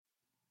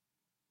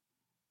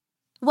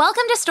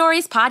Welcome to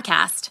Stories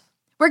Podcast.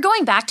 We're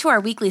going back to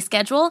our weekly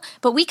schedule,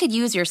 but we could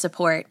use your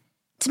support.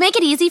 To make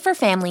it easy for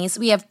families,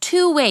 we have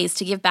 2 ways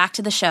to give back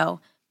to the show.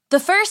 The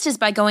first is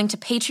by going to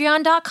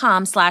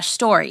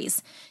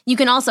patreon.com/stories. You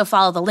can also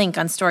follow the link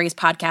on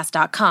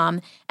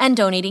storiespodcast.com and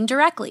donating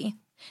directly.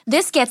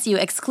 This gets you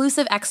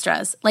exclusive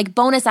extras, like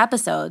bonus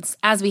episodes,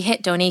 as we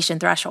hit donation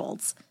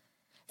thresholds.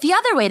 The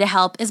other way to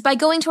help is by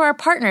going to our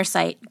partner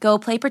site,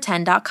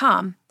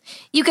 goplaypretend.com.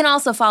 You can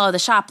also follow the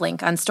shop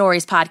link on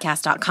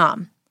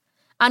storiespodcast.com.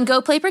 On Go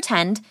Play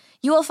Pretend,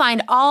 you will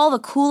find all the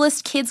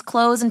coolest kids'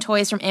 clothes and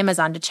toys from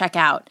Amazon to check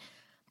out.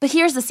 But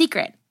here's the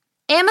secret.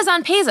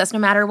 Amazon pays us no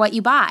matter what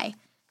you buy.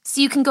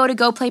 So you can go to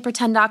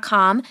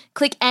goplaypretend.com,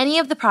 click any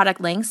of the product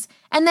links,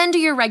 and then do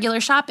your regular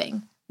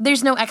shopping.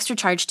 There's no extra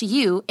charge to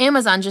you.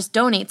 Amazon just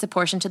donates a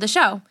portion to the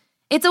show.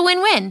 It's a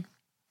win-win.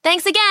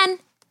 Thanks again.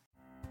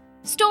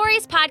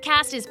 Stories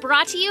Podcast is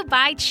brought to you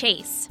by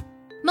Chase.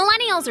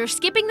 Millennials are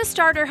skipping the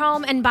starter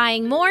home and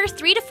buying more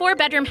 3 to 4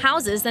 bedroom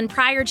houses than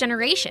prior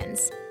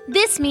generations.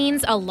 This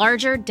means a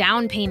larger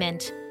down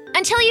payment.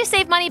 Until you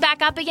save money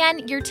back up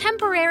again, you're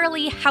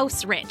temporarily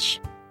house rich.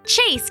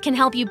 Chase can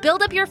help you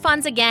build up your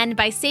funds again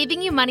by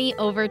saving you money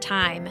over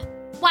time.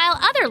 While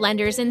other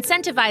lenders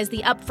incentivize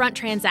the upfront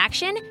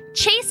transaction,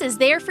 Chase is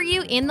there for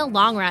you in the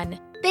long run.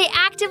 They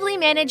actively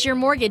manage your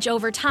mortgage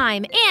over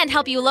time and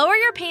help you lower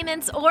your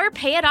payments or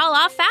pay it all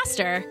off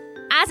faster.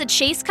 As a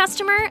Chase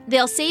customer,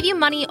 they'll save you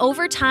money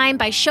over time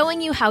by showing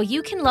you how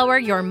you can lower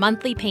your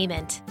monthly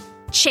payment.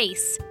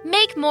 Chase,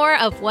 make more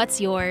of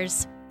what's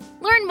yours.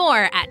 Learn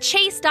more at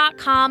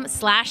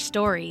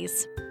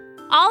chase.com/stories.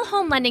 All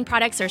home lending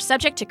products are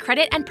subject to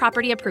credit and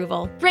property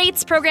approval.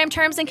 Rates, program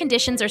terms, and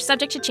conditions are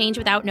subject to change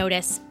without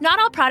notice. Not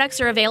all products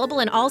are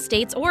available in all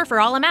states or for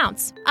all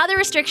amounts. Other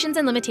restrictions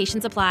and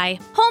limitations apply.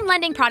 Home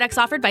lending products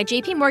offered by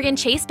J.P. Morgan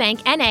Chase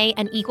Bank, N.A.,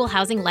 an equal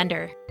housing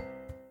lender.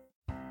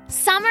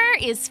 Summer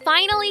is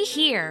finally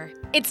here.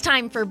 It's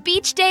time for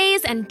beach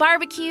days and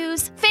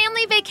barbecues,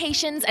 family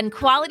vacations, and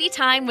quality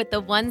time with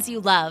the ones you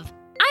love.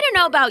 I don't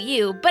know about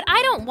you, but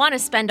I don't want to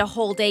spend a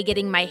whole day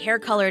getting my hair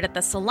colored at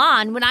the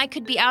salon when I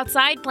could be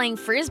outside playing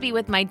frisbee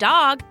with my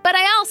dog, but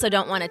I also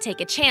don't want to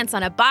take a chance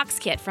on a box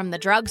kit from the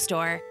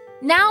drugstore.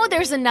 Now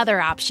there's another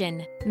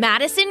option,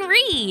 Madison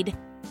Reed.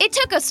 It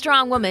took a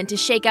strong woman to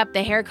shake up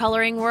the hair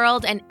coloring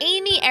world, and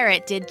Amy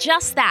Errett did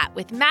just that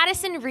with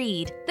Madison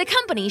Reed, the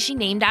company she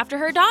named after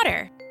her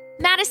daughter.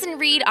 Madison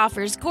Reed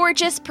offers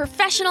gorgeous,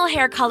 professional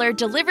hair color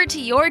delivered to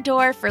your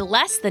door for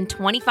less than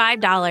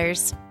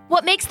 $25.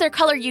 What makes their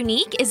color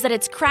unique is that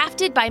it's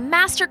crafted by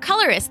master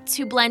colorists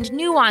who blend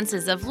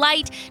nuances of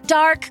light,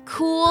 dark,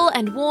 cool,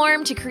 and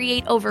warm to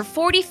create over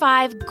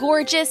 45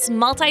 gorgeous,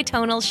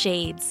 multitonal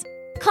shades.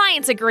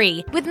 Clients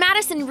agree. With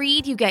Madison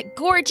Reed, you get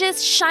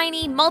gorgeous,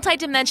 shiny,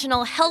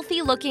 multidimensional,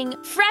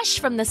 healthy-looking, fresh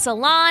from the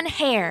salon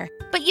hair.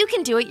 But you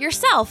can do it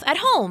yourself at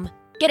home.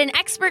 Get an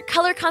expert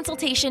color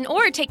consultation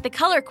or take the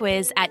color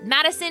quiz at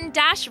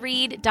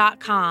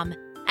madison-reed.com.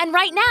 And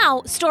right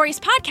now,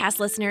 Stories Podcast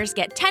listeners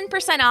get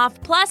 10% off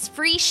plus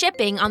free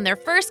shipping on their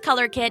first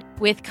color kit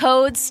with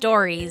code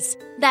STORIES.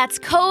 That's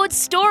code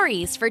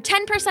STORIES for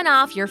 10%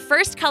 off your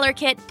first color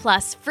kit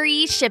plus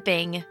free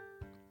shipping.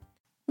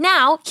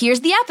 Now,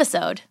 here's the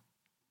episode.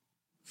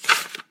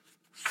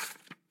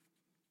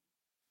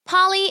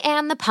 Polly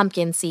and the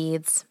Pumpkin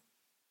Seeds.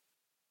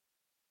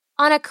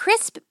 On a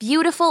crisp,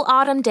 beautiful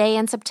autumn day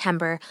in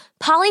September,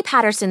 Polly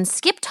Patterson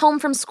skipped home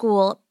from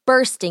school,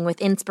 bursting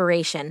with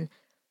inspiration.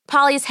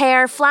 Polly's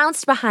hair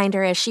flounced behind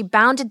her as she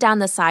bounded down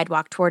the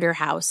sidewalk toward her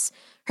house.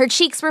 Her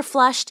cheeks were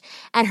flushed,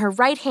 and her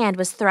right hand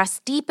was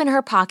thrust deep in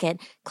her pocket,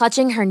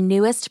 clutching her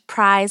newest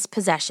prized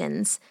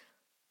possessions.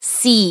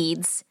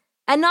 Seeds.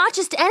 And not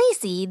just any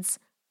seeds,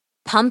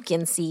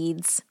 pumpkin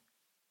seeds.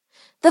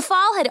 The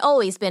fall had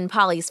always been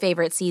Polly's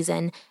favorite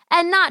season,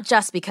 and not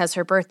just because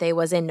her birthday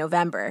was in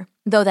November,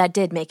 though that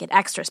did make it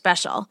extra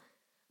special.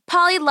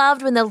 Polly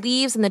loved when the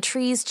leaves in the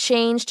trees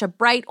changed to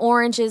bright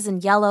oranges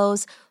and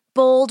yellows,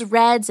 bold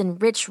reds and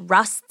rich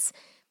rusts.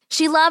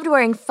 She loved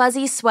wearing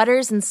fuzzy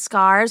sweaters and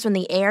scarves when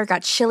the air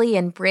got chilly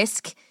and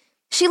brisk.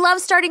 She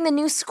loved starting the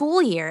new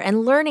school year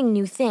and learning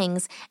new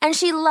things, and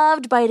she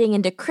loved biting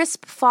into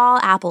crisp fall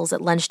apples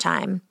at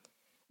lunchtime.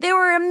 There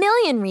were a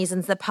million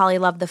reasons that Polly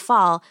loved the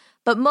fall,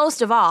 but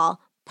most of all,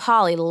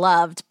 Polly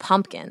loved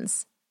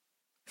pumpkins.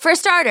 For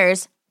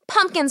starters,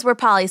 pumpkins were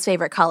Polly's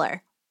favorite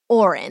color,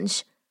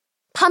 orange.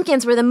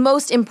 Pumpkins were the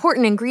most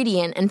important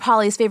ingredient in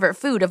Polly's favorite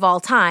food of all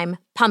time,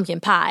 pumpkin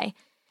pie.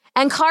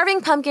 And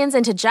carving pumpkins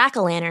into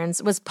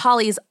jack-o'-lanterns was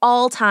Polly's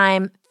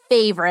all-time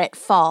favorite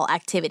fall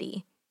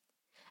activity.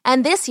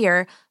 And this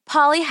year,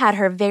 Polly had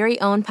her very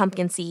own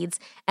pumpkin seeds,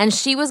 and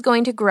she was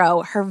going to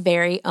grow her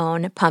very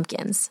own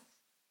pumpkins.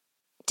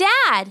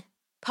 "Dad,"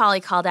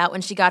 Polly called out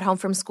when she got home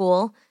from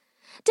school.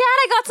 "Dad,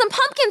 I got some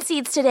pumpkin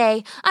seeds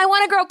today. I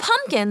want to grow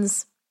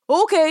pumpkins."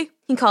 "Okay,"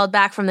 he called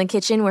back from the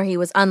kitchen where he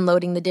was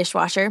unloading the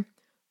dishwasher.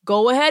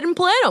 "Go ahead and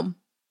plant them."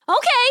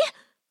 "Okay,"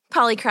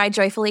 Polly cried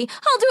joyfully.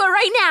 "I'll do it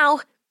right now."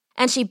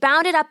 And she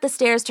bounded up the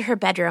stairs to her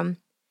bedroom.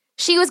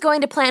 She was going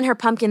to plant her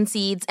pumpkin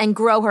seeds and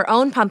grow her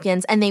own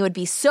pumpkins, and they would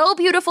be so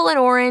beautiful and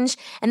orange,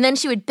 and then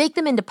she would bake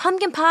them into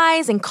pumpkin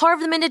pies and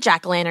carve them into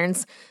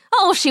jack-o'-lanterns.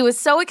 Oh, she was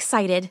so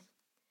excited.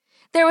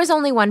 There was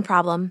only one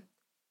problem.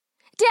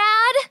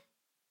 "Dad,"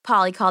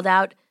 Polly called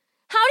out,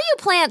 "how do you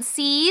plant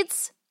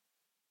seeds?"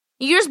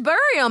 "You just bury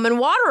them and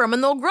water them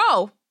and they'll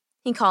grow,"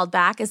 he called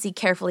back as he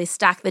carefully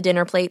stacked the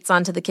dinner plates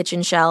onto the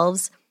kitchen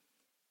shelves.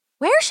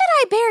 Where should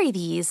I bury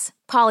these?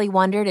 Polly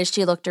wondered as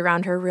she looked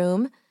around her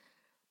room.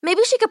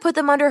 Maybe she could put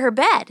them under her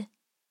bed.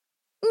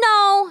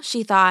 No,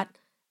 she thought.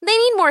 They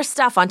need more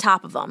stuff on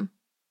top of them.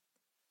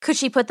 Could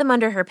she put them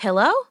under her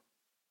pillow?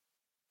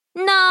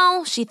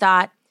 No, she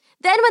thought.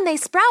 Then when they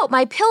sprout,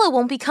 my pillow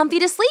won't be comfy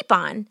to sleep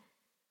on.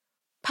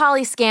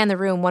 Polly scanned the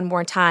room one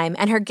more time,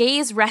 and her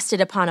gaze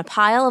rested upon a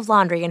pile of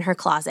laundry in her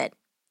closet.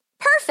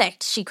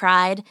 Perfect, she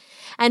cried,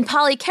 and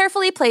Polly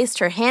carefully placed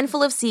her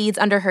handful of seeds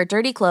under her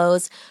dirty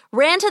clothes,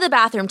 ran to the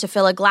bathroom to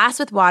fill a glass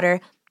with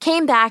water,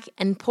 came back,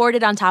 and poured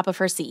it on top of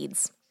her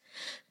seeds.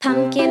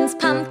 Pumpkins,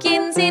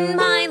 pumpkins in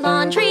my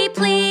laundry,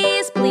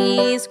 please,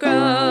 please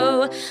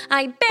grow.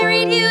 I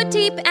buried you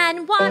deep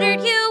and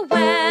watered you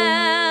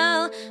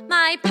well.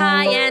 My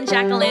pie and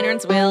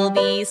jack-o'-lanterns will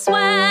be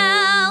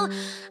swell.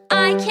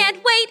 I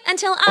can't wait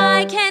until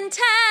I can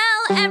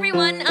tell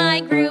everyone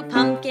I grew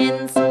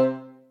pumpkins.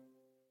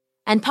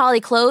 And Polly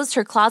closed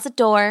her closet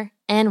door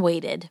and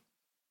waited.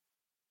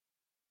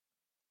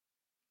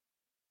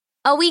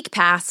 A week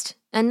passed,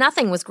 and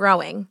nothing was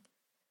growing.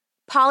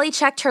 Polly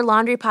checked her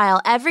laundry pile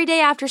every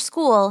day after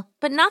school,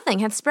 but nothing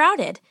had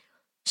sprouted.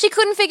 She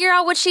couldn't figure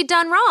out what she'd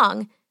done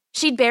wrong.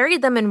 She'd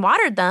buried them and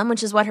watered them,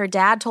 which is what her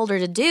dad told her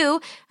to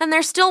do, and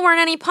there still weren't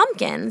any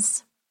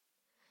pumpkins.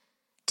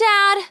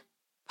 Dad,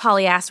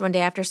 Polly asked one day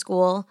after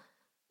school,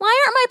 why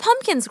aren't my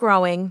pumpkins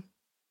growing?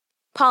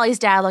 Polly's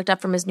dad looked up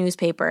from his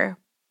newspaper.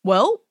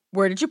 Well,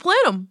 where did you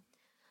plant them?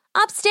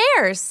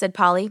 Upstairs, said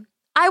Polly.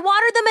 I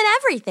watered them and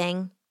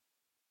everything.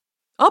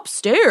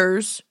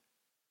 Upstairs?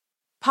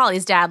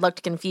 Polly's dad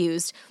looked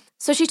confused,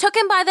 so she took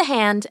him by the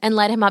hand and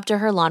led him up to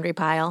her laundry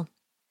pile.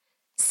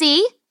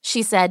 See,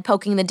 she said,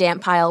 poking the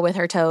damp pile with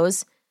her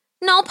toes.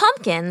 No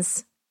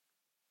pumpkins.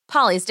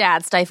 Polly's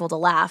dad stifled a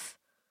laugh.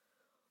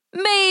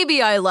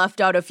 Maybe I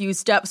left out a few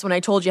steps when I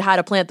told you how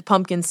to plant the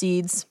pumpkin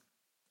seeds.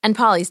 And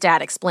Polly's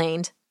dad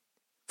explained.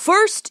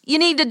 First, you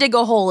need to dig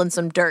a hole in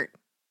some dirt.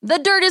 The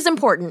dirt is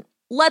important.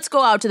 Let's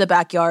go out to the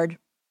backyard.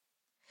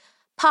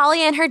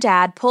 Polly and her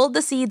dad pulled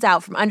the seeds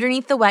out from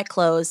underneath the wet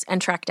clothes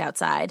and trekked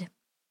outside.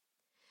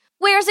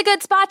 Where's a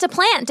good spot to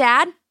plant,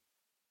 Dad?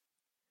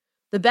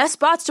 The best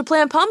spots to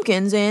plant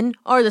pumpkins in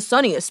are the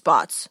sunniest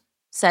spots,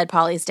 said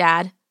Polly's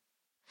dad.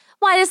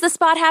 Why does the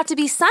spot have to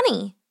be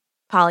sunny?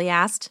 Polly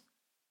asked.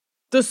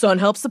 The sun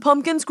helps the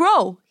pumpkins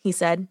grow, he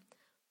said.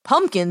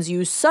 Pumpkins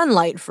use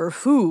sunlight for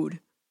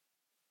food.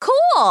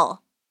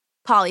 Cool,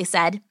 Polly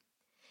said.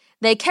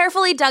 They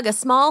carefully dug a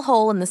small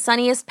hole in the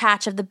sunniest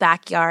patch of the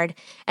backyard,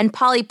 and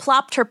Polly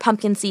plopped her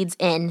pumpkin seeds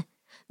in.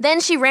 Then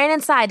she ran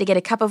inside to get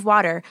a cup of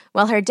water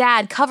while her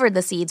dad covered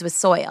the seeds with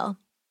soil.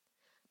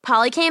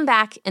 Polly came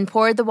back and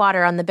poured the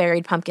water on the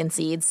buried pumpkin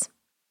seeds.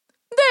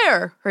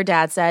 There, her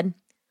dad said.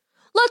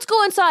 Let's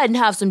go inside and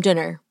have some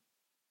dinner.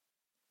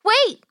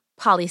 Wait,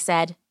 Polly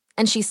said,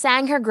 and she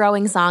sang her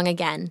growing song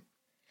again.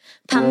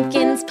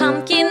 Pumpkins,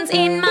 pumpkins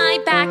in my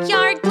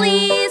backyard,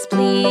 please,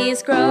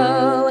 please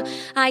grow.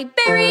 I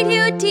buried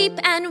you deep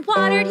and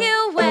watered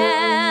you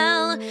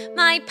well.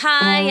 My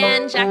pie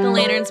and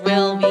jack-o'-lanterns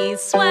will be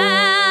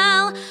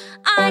swell.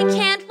 I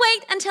can't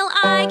wait until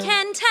I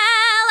can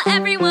tell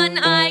everyone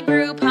I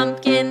grew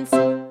pumpkins.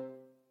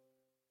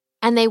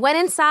 And they went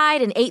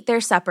inside and ate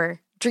their supper,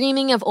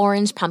 dreaming of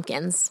orange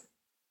pumpkins.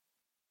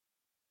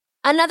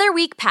 Another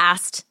week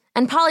passed,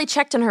 and Polly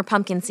checked on her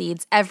pumpkin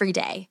seeds every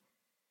day.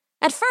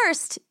 At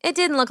first, it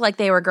didn't look like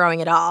they were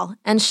growing at all,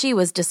 and she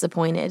was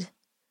disappointed.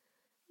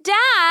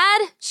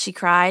 Dad, she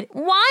cried,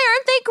 why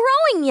aren't they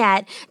growing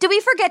yet? Did we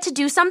forget to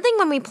do something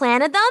when we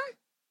planted them?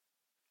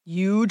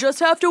 You just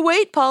have to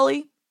wait,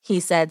 Polly,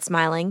 he said,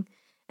 smiling,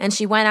 and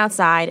she went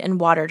outside and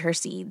watered her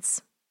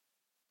seeds.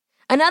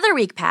 Another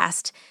week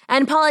passed,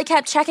 and Polly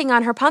kept checking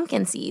on her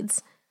pumpkin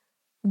seeds.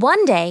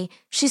 One day,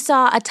 she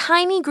saw a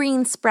tiny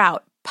green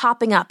sprout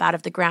popping up out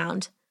of the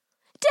ground.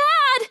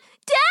 Dad!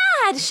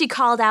 Dad! She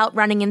called out,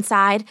 running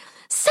inside.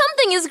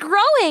 Something is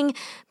growing,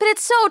 but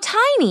it's so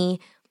tiny.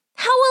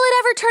 How will it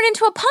ever turn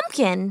into a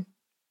pumpkin?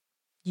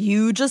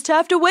 You just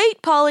have to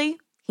wait, Polly,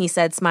 he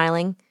said,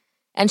 smiling,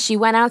 and she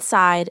went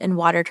outside and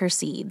watered her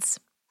seeds.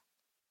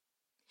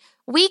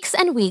 Weeks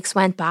and weeks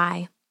went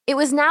by. It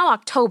was now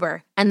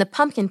October, and the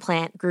pumpkin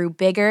plant grew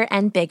bigger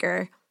and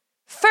bigger.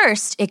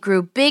 First, it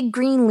grew big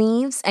green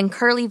leaves and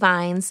curly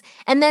vines,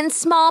 and then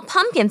small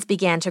pumpkins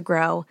began to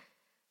grow.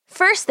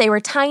 First, they were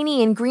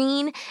tiny and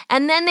green,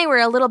 and then they were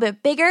a little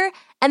bit bigger,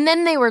 and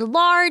then they were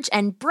large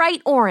and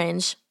bright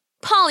orange.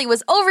 Polly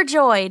was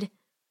overjoyed.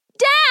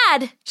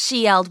 Dad,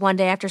 she yelled one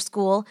day after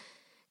school,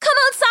 come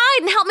outside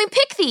and help me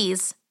pick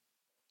these.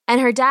 And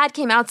her dad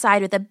came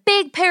outside with a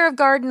big pair of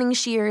gardening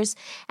shears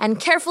and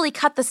carefully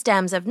cut the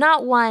stems of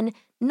not one,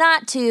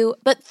 not 2,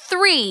 but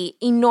 3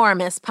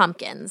 enormous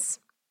pumpkins.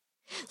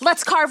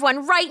 "Let's carve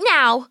one right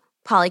now,"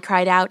 Polly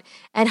cried out,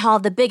 and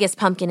hauled the biggest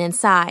pumpkin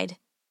inside.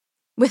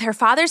 With her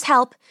father's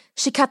help,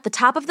 she cut the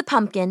top of the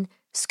pumpkin,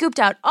 scooped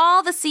out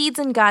all the seeds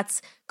and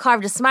guts,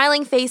 carved a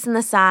smiling face in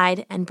the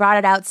side, and brought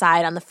it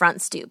outside on the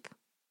front stoop.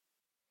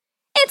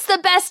 "It's the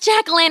best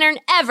jack-o'-lantern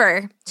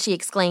ever!" she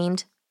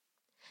exclaimed.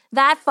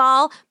 That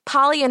fall,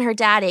 Polly and her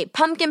dad ate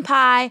pumpkin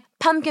pie,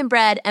 pumpkin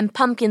bread, and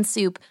pumpkin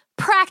soup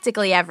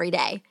practically every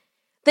day.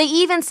 They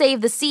even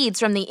saved the seeds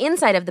from the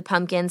inside of the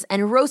pumpkins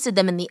and roasted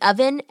them in the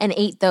oven and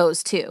ate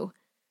those too.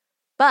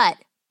 But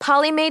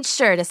Polly made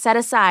sure to set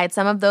aside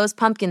some of those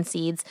pumpkin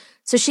seeds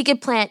so she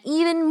could plant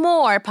even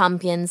more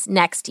pumpkins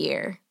next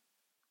year.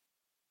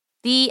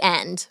 The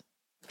end.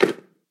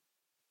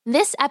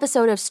 This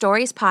episode of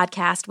Stories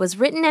Podcast was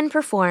written and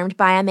performed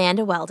by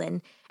Amanda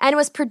Weldon and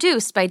was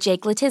produced by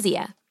Jake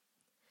Letizia.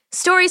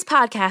 Stories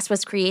Podcast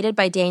was created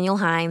by Daniel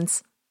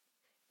Hines.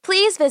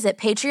 Please visit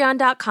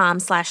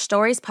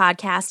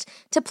patreon.com/storiespodcast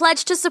to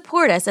pledge to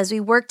support us as we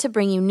work to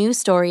bring you new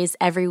stories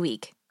every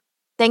week.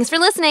 Thanks for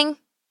listening.